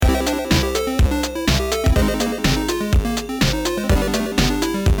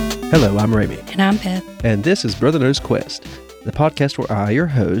Hello, I'm Ramy, And I'm Beth. and this is Brother Knows Quest, the podcast where I, your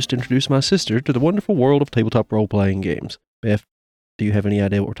host, introduce my sister to the wonderful world of tabletop role-playing games. Beth, do you have any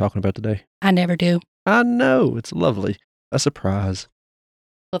idea what we're talking about today? I never do. I know, it's lovely. A surprise.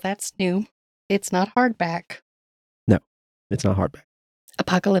 Well, that's new. It's not hardback. No, it's not hardback.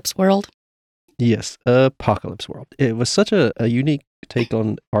 Apocalypse World. Yes, Apocalypse World. It was such a unique take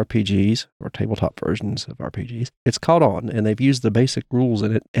on RPGs, or tabletop versions of RPGs. It's caught on, and they've used the basic rules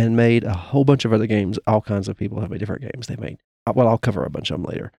in it and made a whole bunch of other games. All kinds of people have made different games they made. Well, I'll cover a bunch of them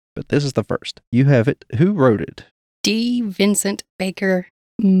later, but this is the first. You have it. Who wrote it? D. Vincent Baker.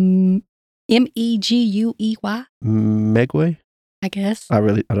 Meguey, Megway? I guess. I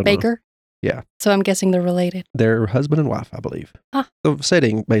don't know. Baker? Yeah. So I'm guessing they're related. They're husband and wife, I believe. Huh. The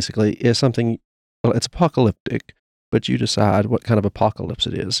setting basically is something, well, it's apocalyptic, but you decide what kind of apocalypse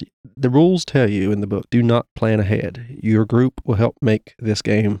it is. The rules tell you in the book, do not plan ahead. Your group will help make this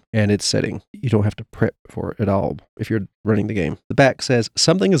game and its setting. You don't have to prep for it at all if you're running the game. The back says,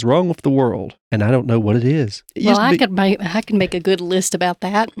 something is wrong with the world, and I don't know what it is. Well, I can make a good list about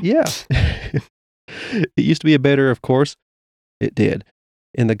that. Yeah. It used to be a better, of course. It did.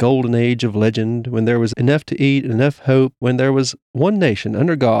 In the golden age of legend, when there was enough to eat, enough hope, when there was one nation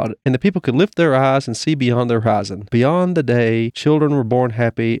under God, and the people could lift their eyes and see beyond the horizon. Beyond the day, children were born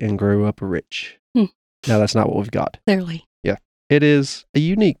happy and grew up rich. Now, that's not what we've got. Clearly. Yeah. It is a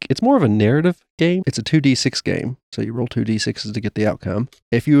unique, it's more of a narrative game. It's a 2d6 game, so you roll 2d6s to get the outcome.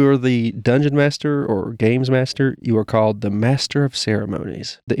 If you are the dungeon master or games master, you are called the Master of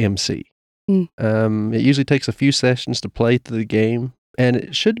Ceremonies, the MC. It usually takes a few sessions to play through the game. And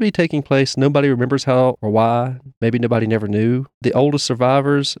it should be taking place. Nobody remembers how or why. Maybe nobody never knew. The oldest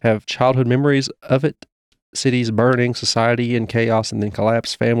survivors have childhood memories of it. Cities burning, society in chaos, and then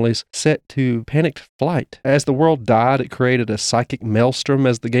collapse, families set to panicked flight. As the world died, it created a psychic maelstrom,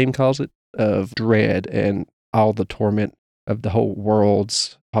 as the game calls it, of dread and all the torment of the whole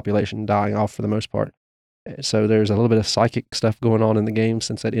world's population dying off for the most part. So there's a little bit of psychic stuff going on in the game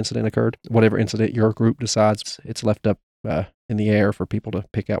since that incident occurred. Whatever incident your group decides, it's left up in the air for people to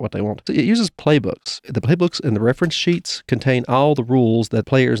pick out what they want. So it uses playbooks. The playbooks and the reference sheets contain all the rules that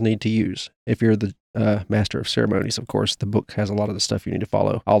players need to use. If you're the Master of Ceremonies, of course, the book has a lot of the stuff you need to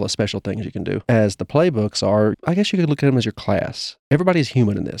follow, all the special things you can do. As the playbooks are, I guess you could look at them as your class. Everybody's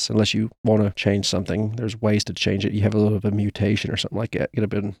human in this, unless you want to change something. There's ways to change it. You have a little bit of a mutation or something like that. It could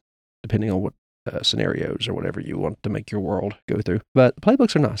have been, depending on what scenarios or whatever you want to make your world go through. But the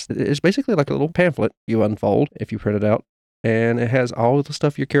playbooks are nice. It's basically like a little pamphlet you unfold if you print it out. And it has all of the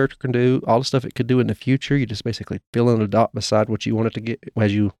stuff your character can do, all the stuff it could do in the future. You just basically fill in a dot beside what you want it to get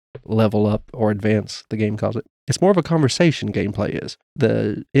as you level up or advance, the game calls it. It's more of a conversation gameplay is.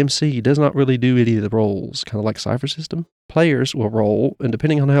 The MC does not really do any of the roles, kind of like Cypher System. Players will roll, and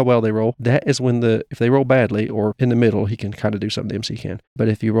depending on how well they roll, that is when if they roll badly or in the middle, he can kind of do something the MC can. But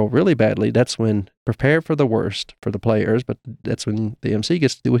if you roll really badly, that's when prepare for the worst for the players, but that's when the MC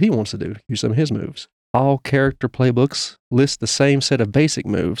gets to do what he wants to do, use some of his moves. All character playbooks list the same set of basic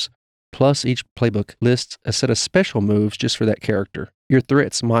moves, plus each playbook lists a set of special moves just for that character. Your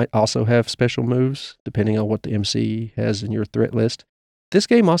threats might also have special moves, depending on what the MC has in your threat list. This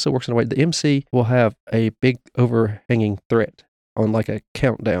game also works in a way the MC will have a big overhanging threat on like a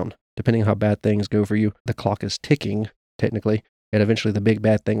countdown. Depending on how bad things go for you, the clock is ticking, technically, and eventually the big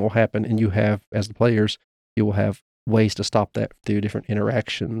bad thing will happen, and you have, as the players, you will have ways to stop that through different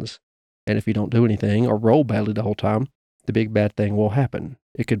interactions. And if you don't do anything or roll badly the whole time, the big bad thing will happen.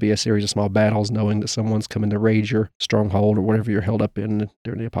 It could be a series of small battles, knowing that someone's coming to raid your stronghold or whatever you're held up in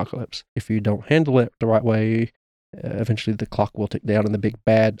during the apocalypse. If you don't handle it the right way, eventually the clock will tick down and the big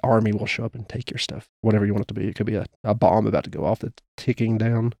bad army will show up and take your stuff, whatever you want it to be. It could be a bomb about to go off that's ticking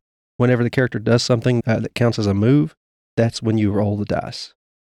down. Whenever the character does something that counts as a move, that's when you roll the dice.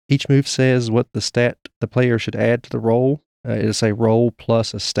 Each move says what the stat the player should add to the roll. It'll say roll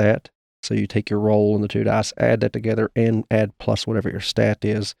plus a stat. So you take your roll and the two dice, add that together, and add plus whatever your stat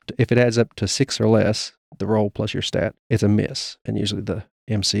is. If it adds up to 6 or less, the roll plus your stat, it's a miss. And usually the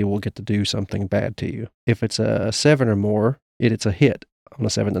MC will get to do something bad to you. If it's a 7 or more, it's a hit on a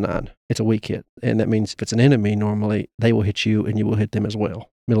 7 to 9. It's a weak hit. And that means if it's an enemy, normally they will hit you and you will hit them as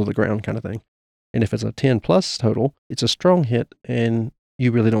well. Middle of the ground kind of thing. And if it's a 10 plus total, it's a strong hit and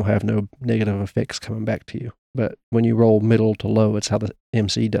you really don't have no negative effects coming back to you. But when you roll middle to low, it's how the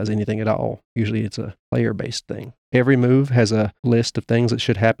MC does anything at all. Usually it's a player-based thing. Every move has a list of things that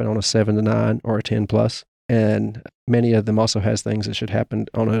should happen on a 7 to 9 or a 10 plus, and many of them also has things that should happen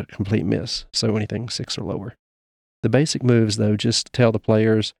on a complete miss, so anything 6 or lower. The basic moves, though, just tell the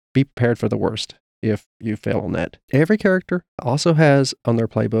players, be prepared for the worst if you fail on that. Every character also has on their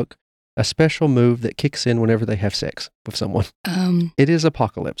playbook a special move that kicks in whenever they have sex with someone. It is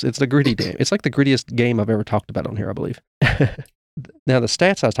Apocalypse. It's the gritty game. It's like the grittiest game I've ever talked about on here, I believe. Now, the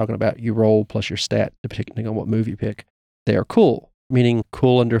stats I was talking about, you roll plus your stat, depending on what move you pick. They are cool, meaning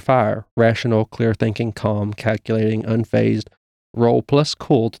cool under fire, rational, clear thinking, calm, calculating, unfazed. Roll plus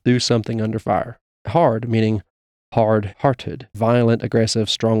cool to do something under fire. Hard, meaning hard-hearted, violent, aggressive,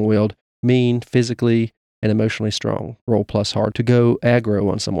 strong-willed, mean, physically, and emotionally strong. Roll plus hard to go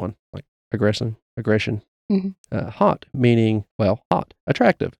aggro on someone, like aggression. Hot, meaning, well, hot,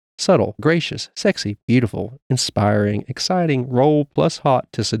 attractive, subtle, gracious, sexy, beautiful, inspiring, exciting. Roll plus hot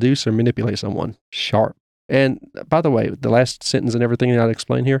to seduce or manipulate someone. Sharp. And by the way, the last sentence and everything that I'd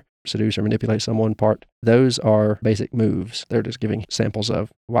explain here, seduce or manipulate someone part, those are basic moves. They're just giving samples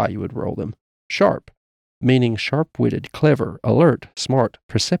of why you would roll them. Sharp, meaning sharp-witted, clever, alert, smart,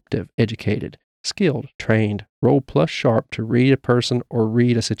 perceptive, educated, skilled, trained. Roll plus sharp to read a person or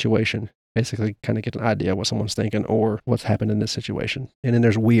read a situation. Basically, kind of get an idea of what someone's thinking or what's happened in this situation. And then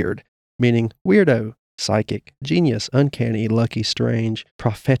there's weird, meaning weirdo, psychic, genius, uncanny, lucky, strange,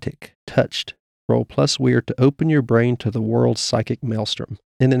 prophetic, touched. Roll plus weird to open your brain to the world's psychic maelstrom.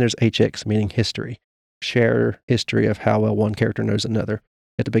 And then there's HX, meaning history. Share history of how well one character knows another.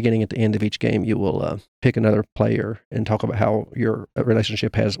 At the beginning, at the end of each game, you will pick another player and talk about how your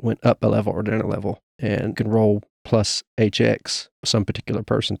relationship has went up a level or down a level. And you can roll plus HX, some particular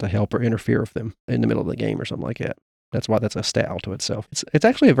person to help or interfere with them in the middle of the game or something like that. That's why that's a stat all to itself. It's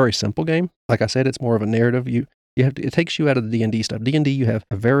actually a very simple game. Like I said, it's more of a narrative. It takes you out of the D&D stuff. D&D, you have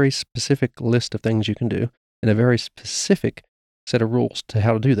a very specific list of things you can do and a very specific set of rules to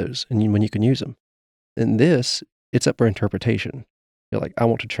how to do those and when you can use them. In this, it's up for interpretation. You're like, I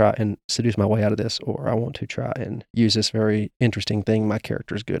want to try and seduce my way out of this, or I want to try and use this very interesting thing my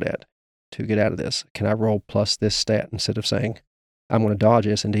character is good at to get out of this. Can I roll plus this stat instead of saying, I'm going to dodge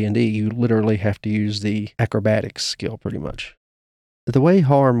this in D&D? You literally have to use the acrobatics skill pretty much. The way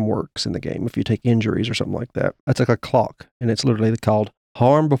harm works in the game, if you take injuries or something like that, it's like a clock, and it's literally called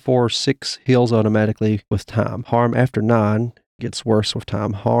harm before 6 heals automatically with time. Harm after 9 gets worse with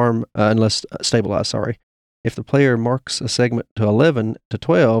time. Harm, unless stabilized, sorry. If the player marks a segment to 11 to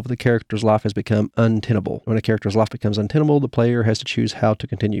 12, the character's life has become untenable. When a character's life becomes untenable, the player has to choose how to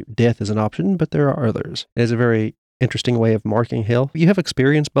continue. Death is an option, but there are others. It is a very interesting way of marking health. You have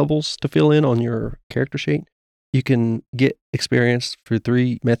experience bubbles to fill in on your character sheet. You can get experience through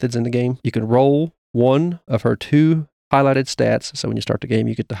 3 methods in the game. You can roll one of her 2 highlighted stats. So when you start the game,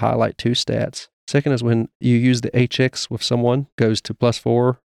 you get to highlight 2 stats. Second is when you use the HX with someone, goes to +4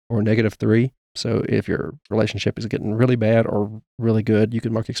 or -3. So if your relationship is getting really bad or really good, you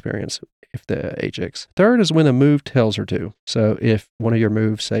can mark experience if the HX. Third is when a move tells her to. So if one of your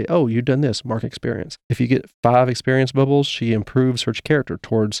moves say, oh, you've done this, mark experience. If you get 5 experience bubbles, she improves her character.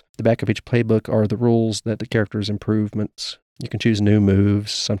 Towards the back of each playbook are the rules that the character's improvements. You can choose new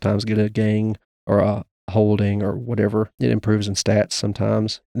moves, sometimes get a gang or a holding or whatever. It improves in stats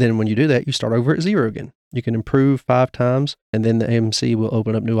sometimes. Then when you do that, you start over at 0 again. You can improve 5 times, and then the MC will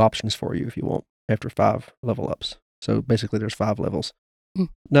open up new options for you if you want after 5 level ups. So basically, there's 5 levels.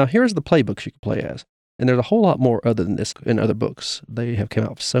 Now, here's the playbooks you can play as. And there's a whole lot more other than this in other books. They have come out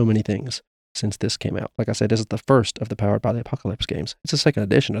with so many things since this came out. Like I said, this is the first of the Powered by the Apocalypse games. It's the second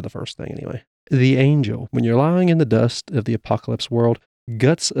edition of the first thing anyway. The Angel. When you're lying in the dust of the apocalypse world,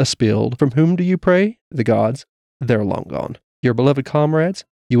 guts a spilled. From whom do you pray? The gods. They're long gone. Your beloved comrades?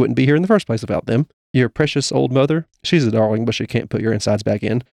 You wouldn't be here in the first place without them. Your precious old mother? She's a darling, but she can't put your insides back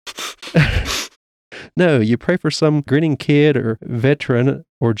in. No, you pray for some grinning kid or veteran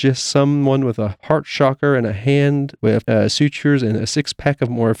or just someone with a heart shocker and a hand with sutures and a 6-pack of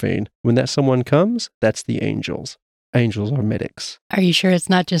morphine. When that someone comes, that's the angels. Angels are medics. Are you sure it's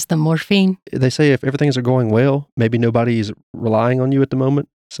not just the morphine? They say if everything's going well, maybe nobody's relying on you at the moment,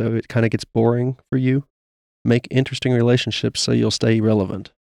 so it kind of gets boring for you. Make interesting relationships so you'll stay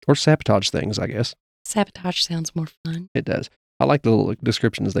relevant. Or sabotage things, I guess. Sabotage sounds more fun. It does. I like the little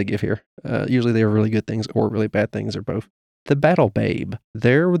descriptions they give here. Usually they are really good things or really bad things or both. The Battle Babe.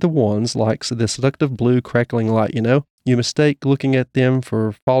 They're the ones like the seductive blue crackling light, you know? You mistake looking at them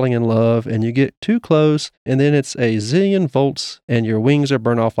for falling in love and you get too close and then it's a zillion volts and your wings are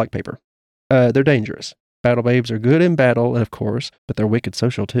burned off like paper. They're dangerous. Battle Babes are good in battle, of course, but they're wicked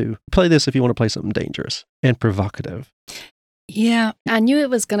social too. Play this if you want to play something dangerous and provocative. Yeah, I knew it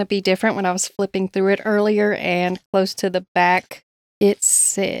was going to be different when I was flipping through it earlier, and close to the back, it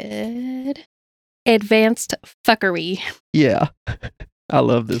said advanced fuckery. Yeah, I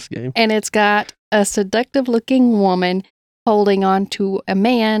love this game. And it's got a seductive looking woman holding on to a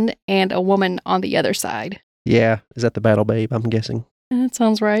man and a woman on the other side. Yeah, is that the Battle Babe, I'm guessing? That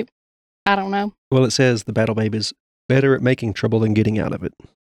sounds right. I don't know. Well, it says the Battle Babe is better at making trouble than getting out of it. And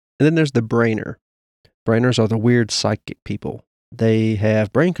then there's the Brainer. Brainers are the weird psychic people. They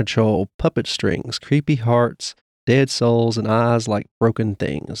have brain control, puppet strings, creepy hearts, dead souls, and eyes like broken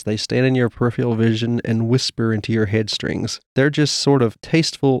things. They stand in your peripheral vision and whisper into your head strings. They're just sort of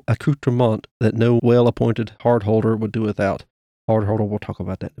tasteful accoutrement that no well-appointed hardholder would do without. Hardholder, we'll talk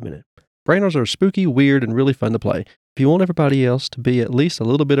about that in a minute. Brainers are spooky, weird, and really fun to play. If you want everybody else to be at least a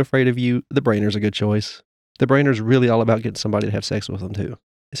little bit afraid of you, the Brainer's a good choice. The Brainer's really all about getting somebody to have sex with them, too.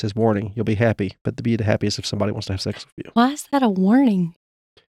 It says, warning, you'll be happy, but to be the happiest if somebody wants to have sex with you. Why is that a warning?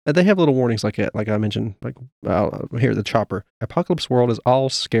 They have little warnings like that, like I mentioned, like here, the chopper. Apocalypse World is all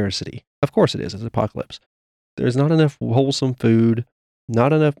scarcity. Of course it is, it's apocalypse. There's not enough wholesome food,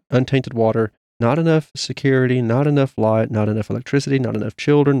 not enough untainted water, not enough security, not enough light, not enough electricity, not enough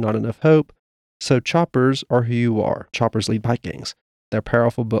children, not enough hope. So choppers are who you are. Choppers lead bike gangs. They're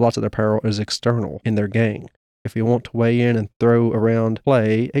powerful, but lots of their power is external in their gang. If you want to weigh in and throw around,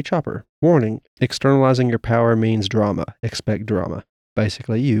 play a chopper. Warning, externalizing your power means drama. Expect drama.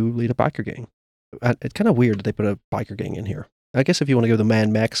 Basically, you lead a biker gang. It's kind of weird that they put a biker gang in here. I guess if you want to go the Mad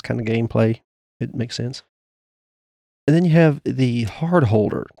Max kind of gameplay, it makes sense. And then you have the hard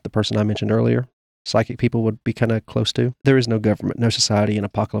holder, the person I mentioned earlier. Psychic people would be kind of close to. There is no government, no society in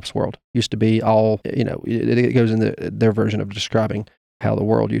Apocalypse World. Used to be all, it goes into their version of describing how the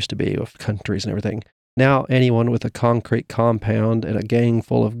world used to be with countries and everything. Now, anyone with a concrete compound and a gang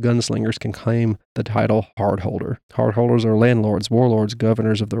full of gunslingers can claim the title Hardholder. Hardholders are landlords, warlords,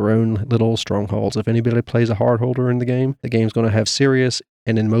 governors of their own little strongholds. If anybody plays a hardholder in the game's going to have serious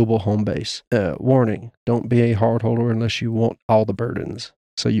and immobile home base. Warning, don't be a hardholder unless you want all the burdens.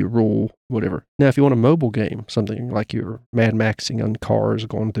 So you rule whatever. Now, if you want a mobile game, something like you're Mad Maxing on cars,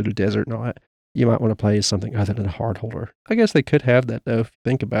 going through the desert and all that, you might want to play something other than a hardholder. I guess they could have that, though, if you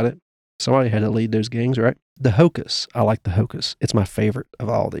think about it. Somebody had to lead those gangs, right? The Hocus. I like the Hocus. It's my favorite of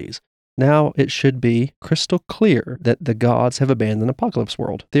all these. Now it should be crystal clear that the gods have abandoned Apocalypse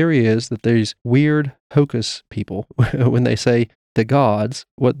World. Theory is that these weird Hocus people, when they say the gods,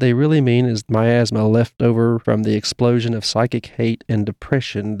 what they really mean is miasma left over from the explosion of psychic hate and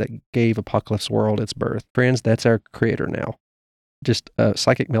depression that gave Apocalypse World its birth. Friends, that's our creator now. Just a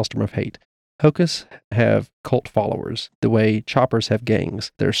psychic maelstrom of hate. Hocus have cult followers, the way choppers have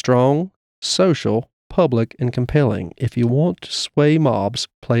gangs. They're strong, social, public, and compelling. If you want to sway mobs,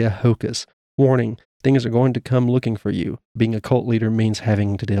 play a Hocus. Warning, things are going to come looking for you. Being a cult leader means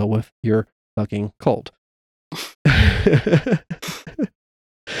having to deal with your fucking cult.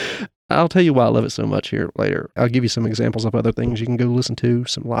 I'll tell you why I love it so much here later. I'll give you some examples of other things you can go listen to,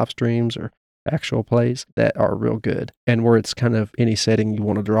 some live streams or actual plays that are real good, and where it's kind of any setting you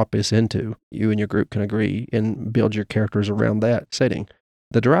want to drop this into, you and your group can agree and build your characters around that setting.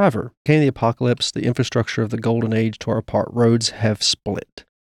 The driver. Came the apocalypse, the infrastructure of the golden age tore apart, roads have split,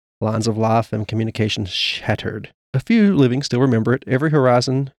 lines of life and communication shattered. A few living still remember it, every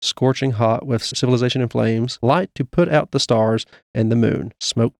horizon scorching hot with civilization in flames, light to put out the stars and the moon,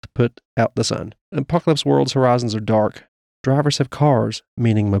 smoke to put out the sun. Apocalypse World's horizons are dark. Drivers have cars,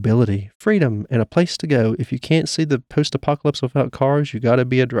 meaning mobility, freedom, and a place to go. If you can't see the post-apocalypse without cars, you gotta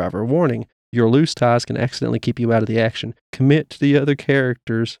be a driver. Warning, your loose ties can accidentally keep you out of the action. Commit to the other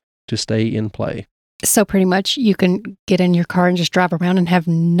characters to stay in play. So pretty much you can get in your car and just drive around and have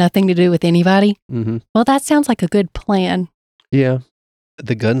nothing to do with anybody? Mm-hmm. Well, that sounds like a good plan. Yeah.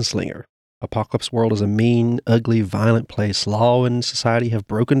 The Gunslinger. Apocalypse World is a mean, ugly, violent place. Law and society have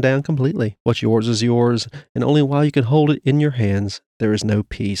broken down completely. What's yours is yours, and only while you can hold it in your hands, there is no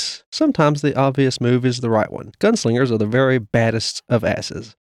peace. Sometimes the obvious move is the right one. Gunslingers are the very baddest of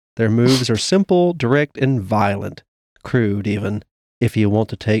asses. Their moves are simple, direct, and violent. Crude, even. If you want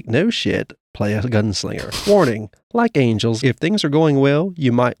to take no shit, play a gunslinger. Warning, like angels, if things are going well,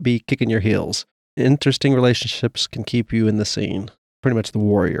 you might be kicking your heels. Interesting relationships can keep you in the scene. Pretty much the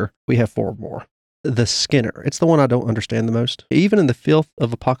warrior. We have 4 more. The Skinner. It's the one I don't understand the most. Even in the filth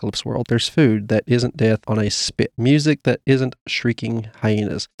of Apocalypse World, there's food that isn't death on a spit. Music that isn't shrieking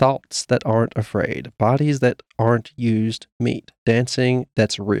hyenas. Thoughts that aren't afraid. Bodies that aren't used meat. Dancing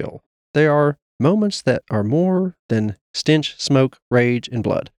that's real. There are moments that are more than stench, smoke, rage, and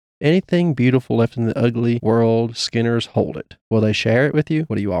blood. Anything beautiful left in the ugly world, Skinners hold it. Will they share it with you?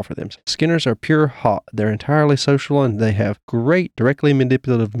 What do you offer them? Skinners are pure hot. They're entirely social and they have great directly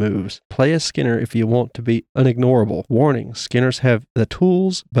manipulative moves. Play a Skinner if you want to be unignorable. Warning, Skinners have the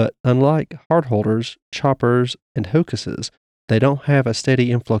tools, but unlike hardholders, choppers, and hocuses, they don't have a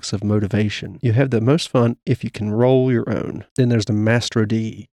steady influx of motivation. You have the most fun if you can roll your own. Then there's the Mastro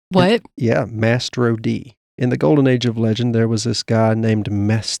D. What? Yeah, Mastro D. In the golden age of legend, there was this guy named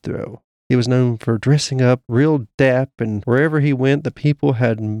Mastro. He was known for dressing up real dap, and wherever he went, the people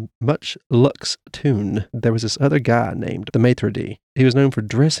had much lux tune. There was this other guy named the Maitre d'. He was known for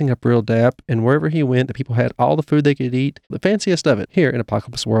dressing up real dap, and wherever he went, the people had all the food they could eat, the fanciest of it. Here in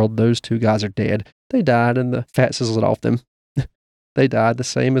Apocalypse World, those two guys are dead. They died, and the fat sizzled off them. They died the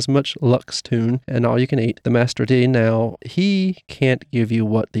same as much lux tune, and all you can eat. The Master D, now, he can't give you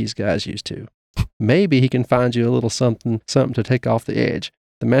what these guys used to. Maybe he can find you a little something to take off the edge.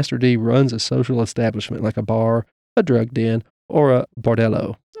 The Master D runs a social establishment like a bar, a drug den, or a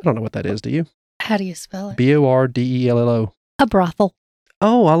bordello. I don't know what that is, do you? How do you spell it? Bordello. A brothel.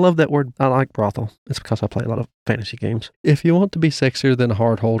 Oh, I love that word. I like brothel. It's because I play a lot of fantasy games. If you want to be sexier than a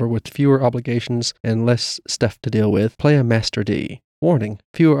hard holder with fewer obligations and less stuff to deal with, play a Master D. Warning,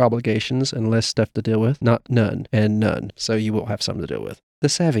 fewer obligations and less stuff to deal with, not none and none, so you will have something to deal with. The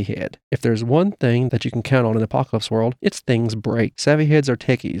Savvy Head. If there's one thing that you can count on in Apocalypse World, it's things break. Savvy Heads are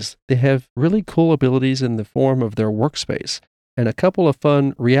techies. They have really cool abilities in the form of their workspace and a couple of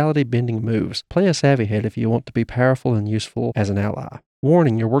fun reality-bending moves. Play a Savvy Head if you want to be powerful and useful as an ally.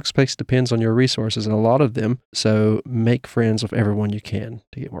 Warning, your workspace depends on your resources and a lot of them, so make friends with everyone you can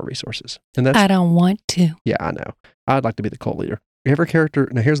to get more resources. And I don't want to. Yeah, I know. I'd like to be the cult leader. Every character,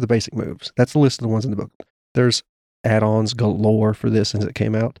 now here's the basic moves. That's the list of the ones in the book. There's add-ons galore for this since it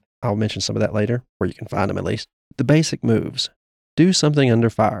came out. I'll mention some of that later, where you can find them at least. The basic moves. Do something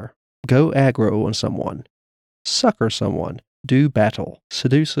under fire. Go aggro on someone. Succor someone. Do battle.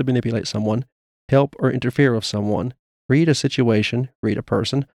 Seduce or manipulate someone. Help or interfere with someone. Read a situation. Read a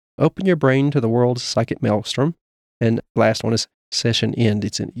person. Open your brain to the world's psychic maelstrom. And the last one is session end.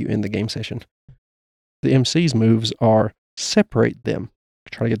 It's you in the game session. The MC's moves are separate them.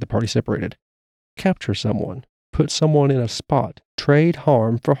 Try to get the party separated. Capture someone. Put someone in a spot. Trade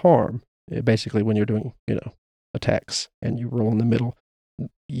harm for harm. Basically, when you're doing, attacks and you roll in the middle,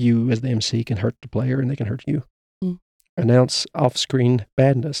 you as the MC can hurt the player and they can hurt you. Announce off-screen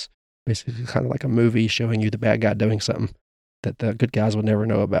badness. Basically, kind of like a movie showing you the bad guy doing something that the good guys would never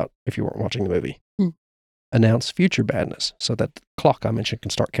know about if you weren't watching the movie. Announce future badness so that the clock I mentioned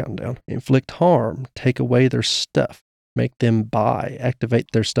can start counting down. Inflict harm. Take away their stuff. Make them buy.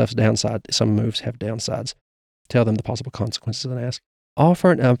 Activate their stuff's downside. Some moves have downsides. Tell them the possible consequences and ask.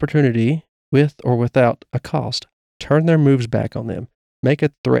 Offer an opportunity with or without a cost. Turn their moves back on them. Make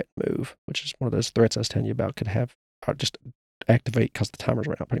a threat move, which is one of those threats I was telling you about, could have, or just activate because the timer's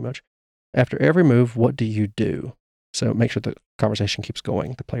run out pretty much. After every move, what do you do? So make sure the conversation keeps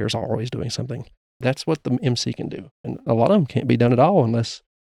going. The players are always doing something. That's what the MC can do. And a lot of them can't be done at all unless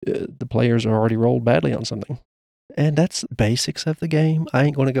the players are already rolled badly on something. And that's basics of the game. I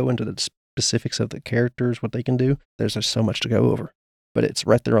ain't going to go into the specifics of the characters, what they can do. There's just so much to go over. But it's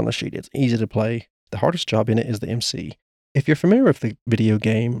right there on the sheet. It's easy to play. The hardest job in it is the MC. If you're familiar with the video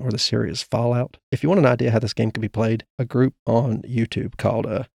game or the series Fallout, if you want an idea how this game could be played, a group on YouTube called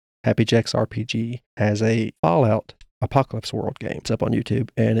Happy Jacks RPG has a Fallout Apocalypse World game. It's up on YouTube,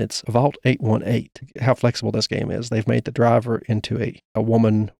 and it's Vault 818. How flexible this game is. They've made the driver into a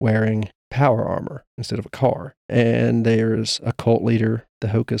woman wearing power armor instead of a car. And there's a cult leader, the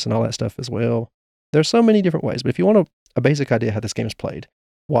Hocus, and all that stuff as well. There's so many different ways, but if you want a basic idea how this game is played,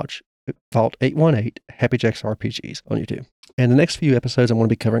 watch Vault 818 Happy Jacks RPGs on YouTube. And the next few episodes, I'm going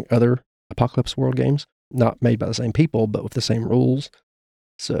to be covering other Apocalypse World games, not made by the same people, but with the same rules.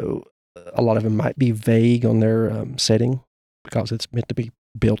 So a lot of them might be vague on their setting because it's meant to be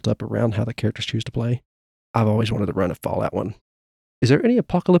built up around how the characters choose to play. I've always wanted to run a Fallout one. Is there any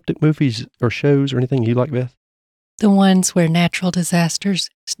apocalyptic movies or shows or anything you like, Beth? The ones where natural disasters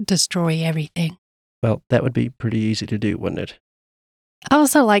destroy everything. Well, that would be pretty easy to do, wouldn't it? I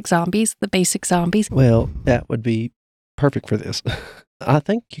also like zombies, the basic zombies. Well, that would be perfect for this. I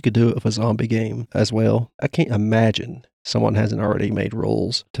think you could do it with a zombie game as well. I can't imagine someone hasn't already made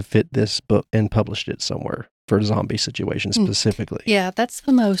rules to fit this book and published it somewhere for zombie situations specifically. Yeah, that's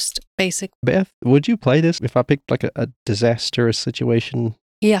the most basic. Beth, would you play this if I picked like a disastrous situation?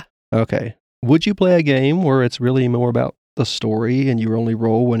 Yeah. Okay. Would you play a game where it's really more about the story and you only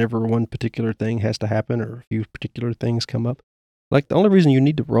roll whenever one particular thing has to happen or a few particular things come up? Like the only reason you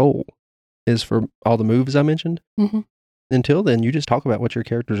need to roll is for all the moves I mentioned. Mm-hmm. Until then, you just talk about what your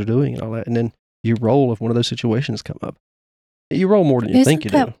characters are doing and all that, and then you roll if one of those situations come up. You roll more than you think you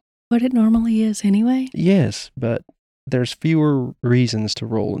do. Isn't that what it normally is anyway? Yes, but there's fewer reasons to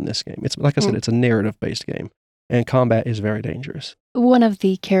roll in this game. It's like I said, it's a narrative-based game, and combat is very dangerous. One of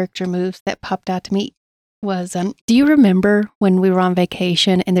the character moves that popped out to me was, do you remember when we were on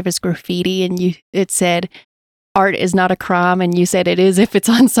vacation and there was graffiti and it said, art is not a crime, and you said it is if it's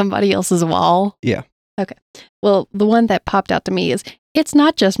on somebody else's wall? Yeah. Okay. Well, the one that popped out to me is It's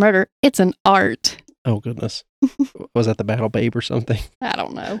not just murder, it's an art. Oh, goodness. Was that the Battle Babe or something? I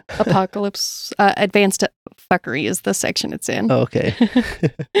don't know. Apocalypse, advanced fuckery is the section it's in. Oh, okay.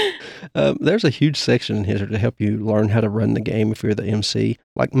 There's a huge section in here to help you learn how to run the game if you're the MC.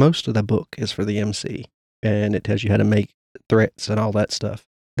 Like most of the book is for the MC, and it tells you how to make threats and all that stuff.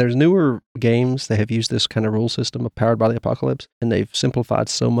 There's newer games that have used this kind of rule system powered by the apocalypse, and they've simplified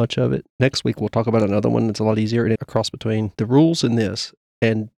so much of it. Next week, we'll talk about another one that's a lot easier, and a cross between the rules in this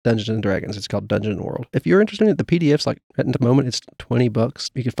and Dungeons and Dragons. It's called Dungeon World. If you're interested in it, the PDF's like at the moment it's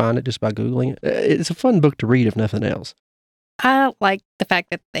 $20. You can find it just by Googling it. It's a fun book to read if nothing else. I like the fact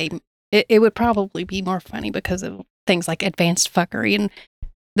that it would probably be more funny because of things like advanced fuckery, and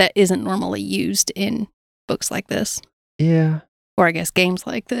that isn't normally used in books like this. Yeah. Or I guess games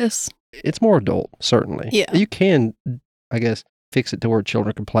like this. It's more adult, certainly. Yeah. You can, I guess, fix it to where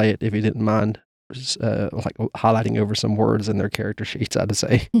children can play it if you didn't mind like highlighting over some words in their character sheets, I'd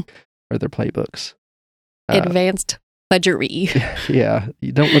say, or their playbooks. Advanced fudgery. Yeah.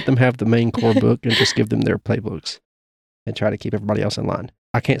 You don't let them have the main core book and just give them their playbooks and try to keep everybody else in line.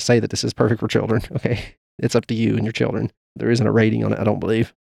 I can't say that this is perfect for children, okay? It's up to you and your children. There isn't a rating on it, I don't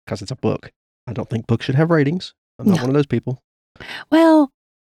believe, because it's a book. I don't think books should have ratings. I'm not one of those people. Well,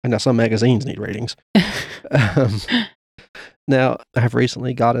 I know some magazines need ratings. Now, I have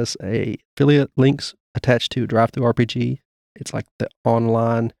recently got us a affiliate links attached to DriveThruRPG. It's like the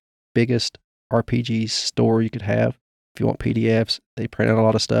online biggest RPG store you could have. If you want PDFs, they print out a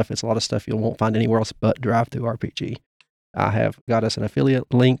lot of stuff. It's a lot of stuff you won't find anywhere else but DriveThruRPG. I have got us an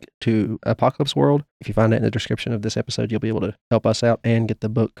affiliate link to Apocalypse World. If you find that in the description of this episode, you'll be able to help us out and get the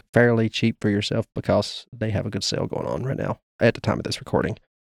book fairly cheap for yourself because they have a good sale going on right now at the time of this recording.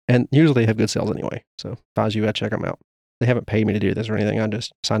 And usually they have good sales anyway. So if I was you, I'd check them out. They haven't paid me to do this or anything. I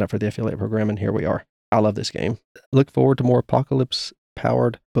just signed up for the affiliate program and here we are. I love this game. Look forward to more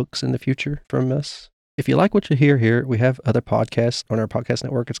apocalypse-powered books in the future from us. If you like what you hear here, we have other podcasts on our podcast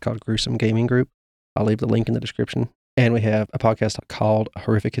network. It's called Gruesome Gaming Group. I'll leave the link in the description. And we have a podcast called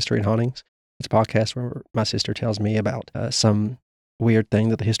Horrific History and Hauntings. It's a podcast where my sister tells me about some weird thing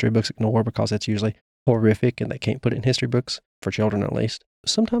that the history books ignore because it's usually horrific and they can't put it in history books, for children at least.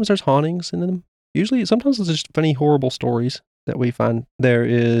 Sometimes there's hauntings in them. Sometimes it's just funny, horrible stories that we find. There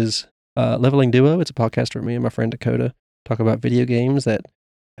is Leveling Duo. It's a podcast where me and my friend Dakota talk about video games that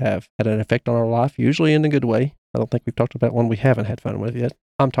have had an effect on our life, usually in a good way. I don't think we've talked about one we haven't had fun with yet.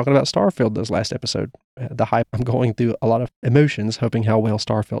 I'm talking about Starfield this last episode. The hype, I'm going through a lot of emotions, hoping how well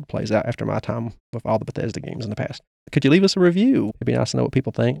Starfield plays out after my time with all the Bethesda games in the past. Could you leave us a review? It'd be nice to know what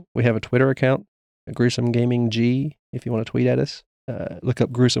people think. We have a Twitter account, Gruesome Gaming G, if you want to tweet at us. Look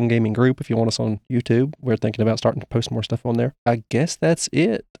up Gruesome Gaming Group if you want us on YouTube. We're thinking about starting to post more stuff on there. I guess that's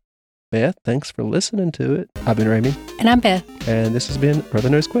it. Beth, thanks for listening to it. I've been Ramy. And I'm Beth. And this has been Brother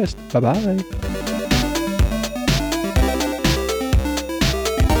Knows Quest. Bye-bye.